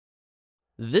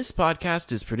This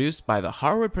podcast is produced by the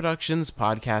Harwood Productions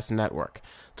Podcast Network.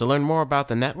 To learn more about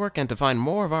the network and to find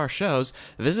more of our shows,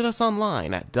 visit us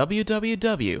online at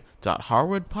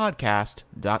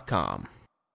www.harwoodpodcast.com.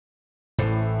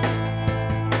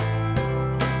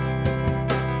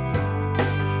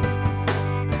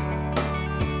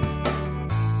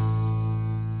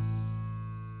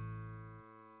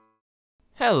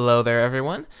 Hello there,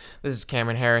 everyone. This is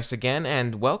Cameron Harris again,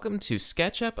 and welcome to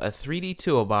Sketchup, a 3D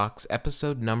Toolbox,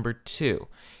 episode number 2.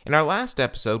 In our last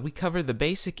episode, we covered the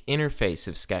basic interface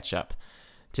of Sketchup.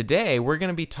 Today, we're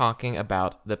going to be talking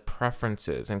about the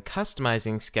preferences and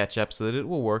customizing Sketchup so that it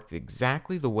will work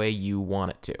exactly the way you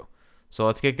want it to. So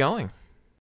let's get going.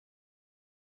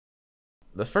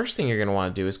 The first thing you're going to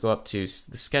want to do is go up to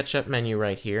the Sketchup menu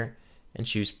right here and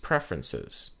choose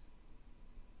Preferences.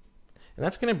 And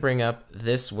that's going to bring up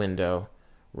this window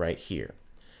right here.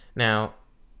 Now,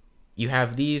 you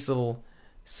have these little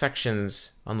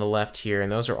sections on the left here, and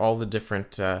those are all the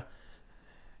different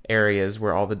areas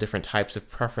where all the different types of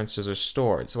preferences are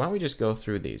stored. So why don't we just go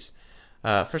through these?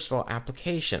 First of all,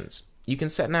 applications. You can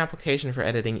set an application for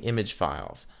editing image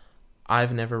files.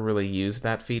 I've never really used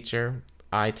that feature.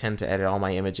 I tend to edit all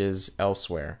my images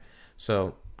elsewhere,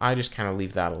 so I just kind of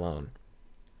leave that alone.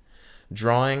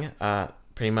 Drawing,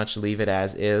 pretty much leave it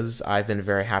as is. I've been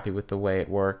very happy with the way it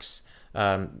works.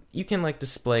 You can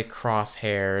display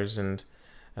crosshairs and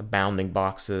bounding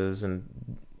boxes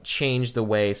and change the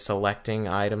way selecting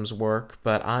items work,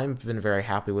 but I've been very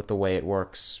happy with the way it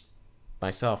works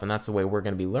myself, and that's the way we're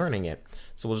going to be learning it.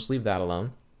 So we'll just leave that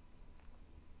alone.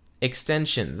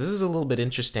 Extensions. This is a little bit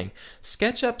interesting.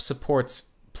 SketchUp supports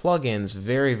plugins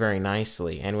very, very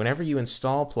nicely, and whenever you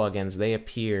install plugins, they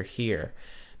appear here.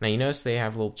 Now you notice they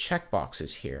have little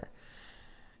checkboxes here.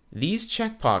 These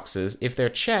checkboxes, if they're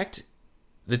checked,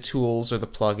 the tools or the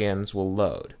plugins will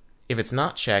load. If it's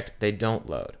not checked, they don't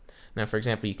load. Now, for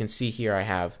example, you can see here I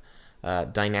have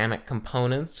dynamic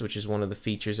components, which is one of the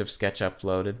features of SketchUp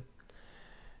loaded,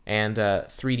 and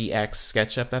 3DX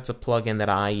SketchUp. That's a plugin that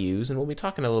I use, and we'll be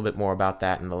talking a little bit more about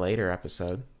that in the later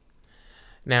episode.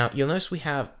 Now, you'll notice we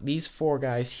have these 4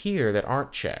 guys here that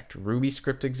aren't checked. Ruby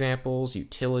script examples,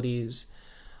 utilities,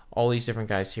 all these different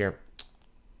guys here.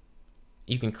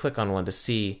 You can click on one to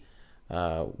see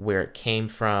where it came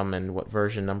from and what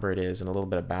version number it is and a little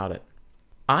bit about it.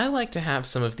 I like to have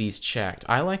some of these checked.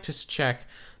 I like to check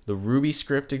the Ruby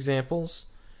script examples,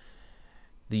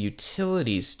 the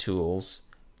utilities tools,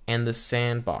 and the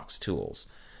sandbox tools.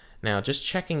 Now, just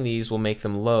checking these will make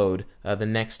them load the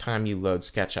next time you load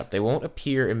SketchUp. They won't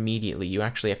appear immediately. You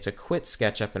actually have to quit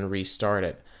SketchUp and restart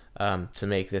it to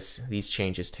make these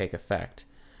changes take effect.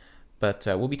 But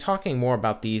we'll be talking more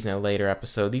about these in a later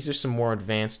episode. These are some more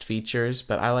advanced features,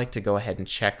 but I like to go ahead and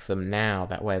check them now.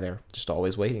 That way they're just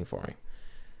always waiting for me.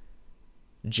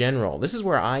 General. This is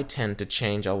where I tend to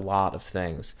change a lot of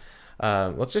things.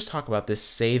 Let's just talk about this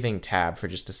saving tab for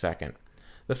just a second.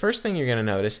 The first thing you're going to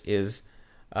notice is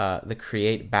the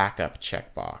Create Backup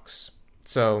checkbox.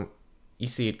 So you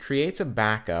see it creates a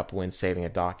backup when saving a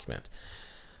document.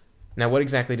 Now what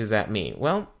exactly does that mean?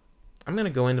 Well, I'm going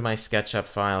to go into my SketchUp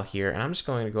file here, and I'm just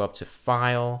going to go up to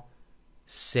File,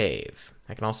 Save.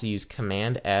 I can also use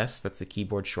Command S, that's the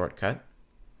keyboard shortcut.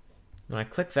 When I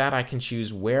click that, I can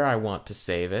choose where I want to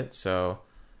save it. So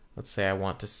let's say I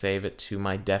want to save it to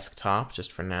my desktop,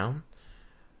 just for now.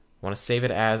 I want to save it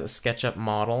as a SketchUp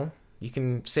model. You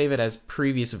can save it as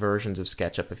previous versions of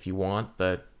SketchUp if you want,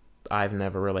 but I've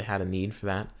never really had a need for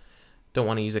that. Don't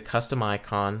want to use a custom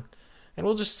icon, and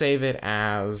we'll just save it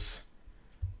as...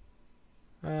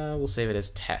 we'll save it as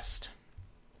test.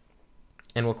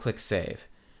 And we'll click save.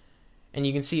 And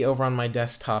you can see over on my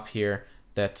desktop here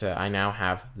that I now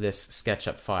have this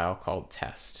SketchUp file called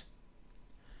test.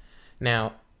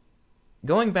 Now,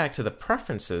 going back to the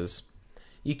preferences,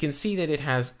 you can see that it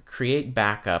has create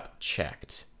backup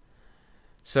checked.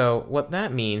 So what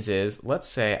that means is, let's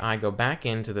say I go back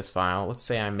into this file, let's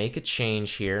say I make a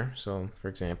change here. So for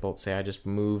example, let's say I just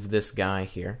move this guy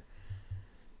here.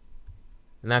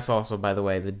 And that's also, by the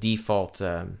way, the default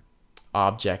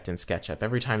object in SketchUp.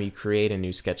 Every time you create a new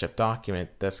SketchUp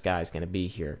document, this guy's going to be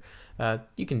here.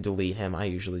 You can delete him. I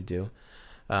usually do.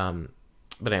 But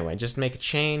anyway, just make a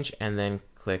change and then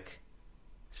click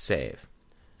Save.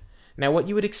 Now, what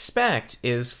you would expect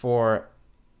is for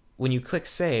when you click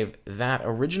Save, that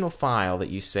original file that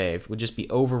you saved would just be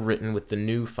overwritten with the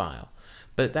new file.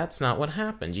 But that's not what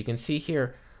happened. You can see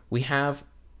here we have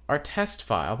our test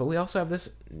file, but we also have this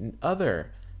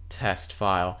other test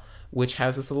file which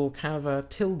has this little kind of a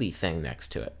tilde thing next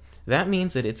to it. That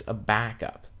means that it's a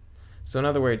backup. So in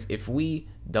other words, if we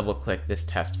double click this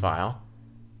test file,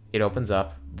 it opens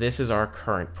up. This is our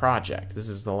current project. This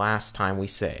is the last time we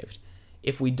saved.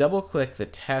 If we double click the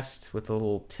test with the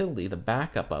little tilde, the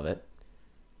backup of it,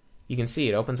 you can see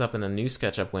it opens up in a new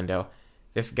SketchUp window.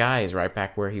 This guy is right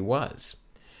back where he was.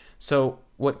 So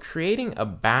what creating a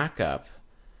backup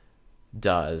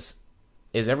does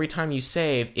is every time you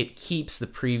save, it keeps the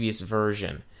previous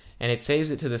version, and it saves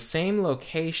it to the same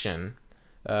location,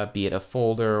 be it a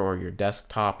folder or your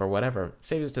desktop or whatever. It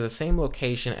saves it to the same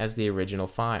location as the original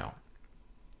file.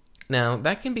 Now,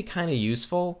 that can be kind of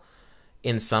useful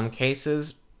in some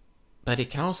cases, but it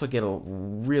can also get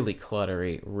really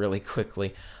cluttery really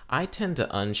quickly. I tend to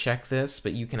uncheck this,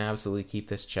 but you can absolutely keep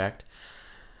this checked.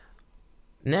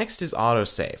 Next is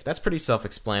autosave. That's pretty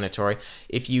self-explanatory.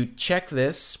 If you check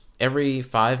this every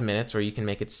 5 minutes, or you can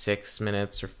make it 6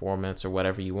 minutes or 4 minutes or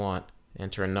whatever you want,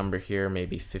 enter a number here,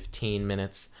 maybe 15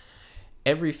 minutes.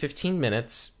 Every 15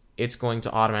 minutes, it's going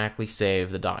to automatically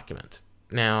save the document.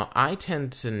 Now, I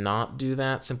tend to not do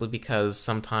that simply because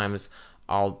sometimes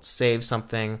I'll save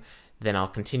something, then I'll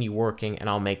continue working, and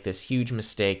I'll make this huge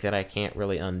mistake that I can't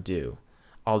really undo.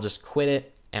 I'll just quit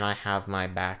it, and I have my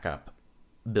backup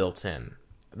built in.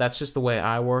 That's just the way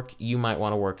I work. You might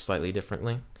want to work slightly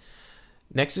differently.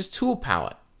 Next is Tool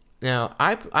Palette. Now,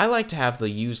 I like to have the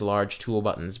Use Large Tool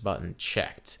Buttons button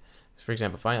checked. For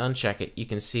example, if I uncheck it, you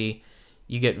can see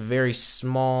you get very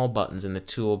small buttons in the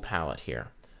Tool Palette here.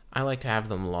 I like to have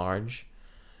them large.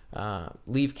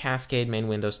 Leave Cascade Main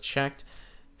Windows checked.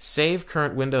 Save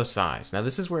current window size. Now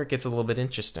this is where it gets a little bit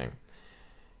interesting.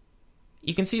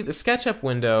 You can see the SketchUp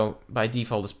window by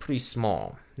default is pretty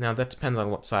small. Now that depends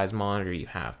on what size monitor you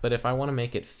have, but if I want to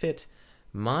make it fit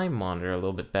my monitor a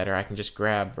little bit better, I can just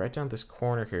grab right down this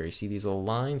corner here. You see these little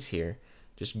lines here?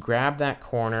 Just grab that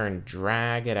corner and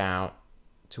drag it out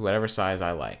to whatever size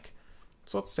I like.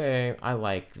 So let's say I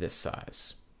like this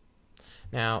size.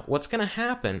 Now what's going to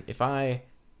happen if I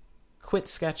quit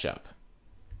SketchUp?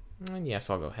 And yes,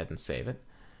 I'll go ahead and save it.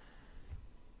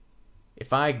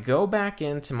 If I go back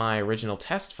into my original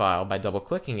test file by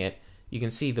double-clicking it, you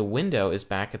can see the window is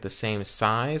back at the same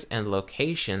size and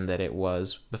location that it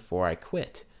was before I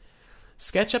quit.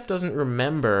 SketchUp doesn't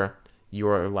remember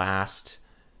your last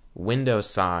window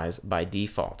size by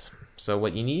default. So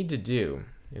what you need to do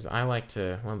is one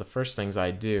of the first things I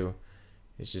do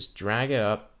is just drag it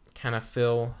up, kind of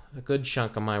fill a good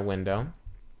chunk of my window.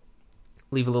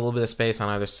 Leave a little bit of space on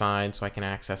either side so I can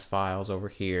access files over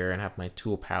here and have my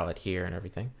tool palette here and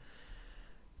everything.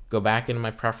 Go back into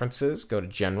my preferences, go to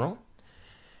General,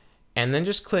 and then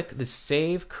just click the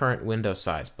Save Current Window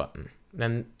Size button.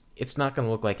 Then it's not going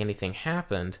to look like anything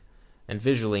happened, and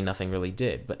visually nothing really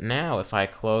did. But now if I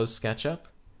close SketchUp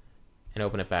and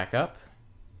open it back up,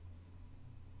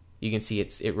 you can see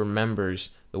it remembers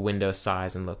the window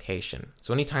size and location.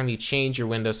 So anytime you change your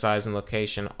window size and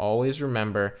location, always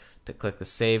remember to click the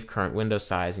Save Current Window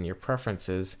Size in your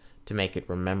preferences to make it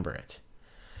remember it.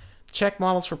 Check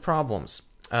models for problems.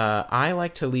 I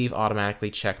like to leave automatically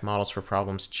check models for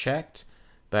problems checked,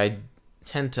 but I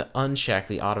tend to uncheck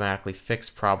the automatically fix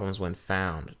problems when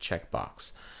found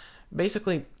checkbox.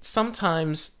 Basically,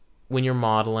 sometimes when you're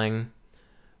modeling,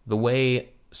 the way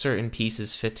certain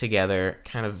pieces fit together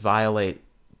kind of violate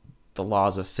the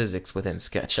laws of physics within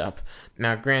SketchUp.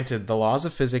 Now granted, the laws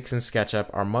of physics in SketchUp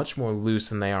are much more loose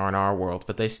than they are in our world,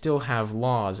 but they still have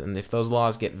laws, and if those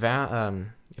laws get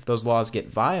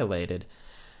violated,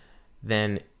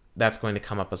 then that's going to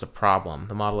come up as a problem.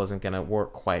 The model isn't going to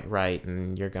work quite right,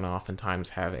 and you're going to oftentimes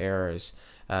have errors.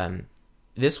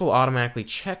 This will automatically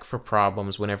check for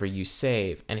problems whenever you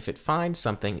save, and if it finds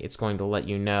something, it's going to let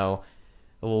you know.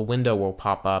 A little window will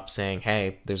pop up saying,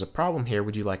 hey, there's a problem here,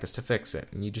 would you like us to fix it?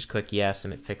 And you just click yes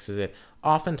and it fixes it.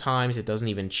 Oftentimes it doesn't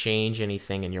even change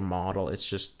anything in your model, it's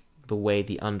just the way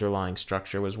the underlying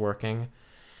structure was working.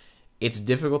 It's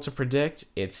difficult to predict,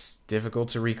 it's difficult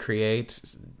to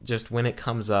recreate. Just when it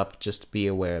comes up, just be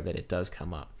aware that it does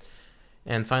come up.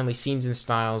 And finally, scenes and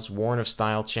styles. Warn of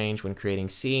style change when creating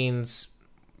scenes.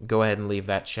 Go ahead and leave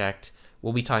that checked.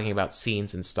 We'll be talking about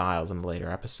scenes and styles in a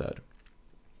later episode.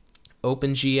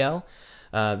 OpenGL.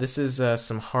 This is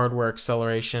some hardware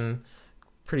acceleration,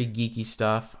 pretty geeky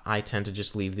stuff. I tend to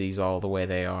just leave these all the way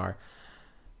they are.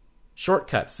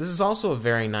 Shortcuts. This is also a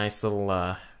very nice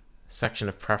little section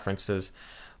of preferences.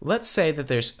 Let's say that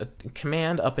there's a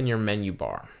command up in your menu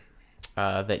bar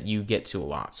that you get to a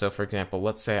lot. So for example,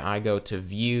 let's say I go to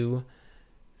View,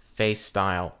 Face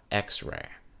Style, X-Ray.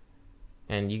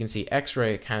 And you can see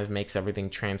X-Ray kind of makes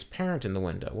everything transparent in the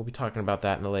window. We'll be talking about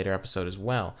that in a later episode as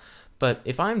well. But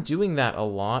if I'm doing that a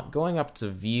lot, going up to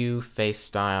View, Face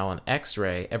Style, and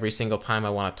X-Ray every single time I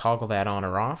want to toggle that on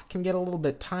or off can get a little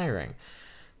bit tiring.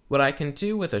 What I can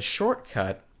do with a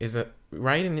shortcut is that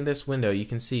right in this window, you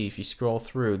can see if you scroll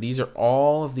through, these are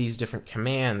all of these different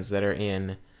commands that are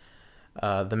in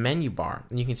the menu bar.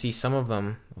 And you can see some of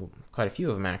them, quite a few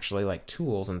of them actually, like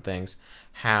tools and things,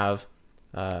 have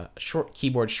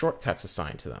keyboard shortcuts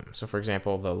assigned to them. So for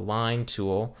example, the line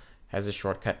tool has a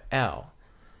shortcut L.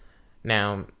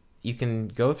 Now, you can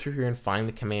go through here and find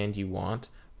the command you want,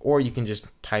 or you can just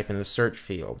type in the search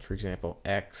field, for example,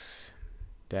 x-ray,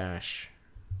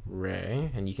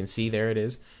 and you can see there it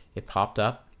is. It popped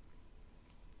up.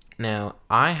 Now,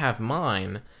 I have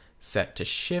mine set to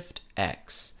Shift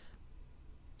X.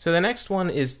 So the next one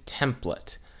is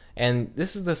template. And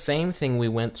this is the same thing we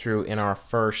went through in our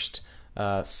first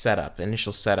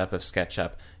initial setup of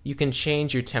SketchUp. You can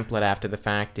change your template after the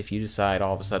fact if you decide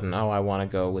all of a sudden, oh, I want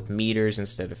to go with meters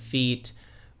instead of feet,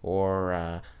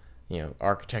 or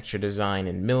architecture design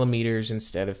in millimeters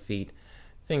instead of feet,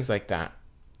 things like that.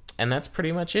 And that's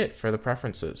pretty much it for the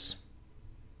preferences.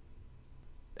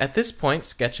 At this point,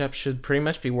 SketchUp should pretty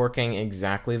much be working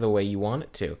exactly the way you want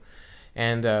it to.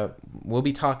 And we'll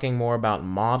be talking more about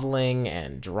modeling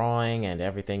and drawing and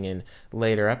everything in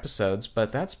later episodes,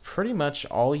 but that's pretty much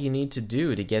all you need to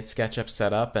do to get SketchUp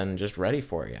set up and just ready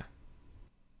for you.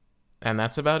 And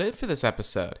that's about it for this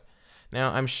episode.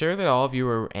 Now, I'm sure that all of you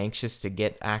are anxious to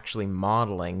get actually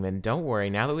modeling, and don't worry,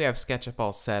 now that we have SketchUp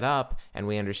all set up and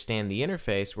we understand the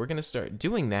interface, we're going to start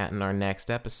doing that in our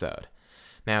next episode.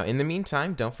 Now, in the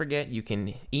meantime, don't forget you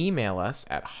can email us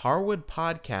at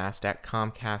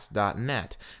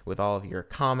harwoodpodcast@comcast.net with all of your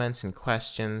comments and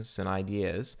questions and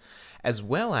ideas, as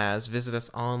well as visit us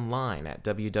online at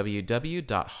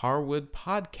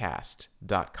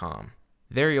www.harwoodpodcast.com.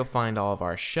 There you'll find all of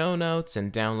our show notes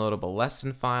and downloadable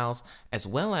lesson files, as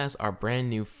well as our brand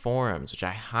new forums, which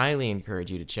I highly encourage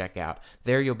you to check out.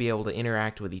 There you'll be able to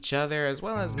interact with each other, as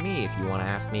well as me if you want to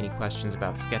ask me any questions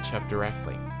about SketchUp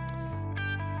directly.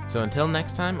 So until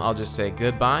next time, I'll just say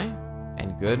goodbye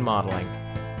and good modeling.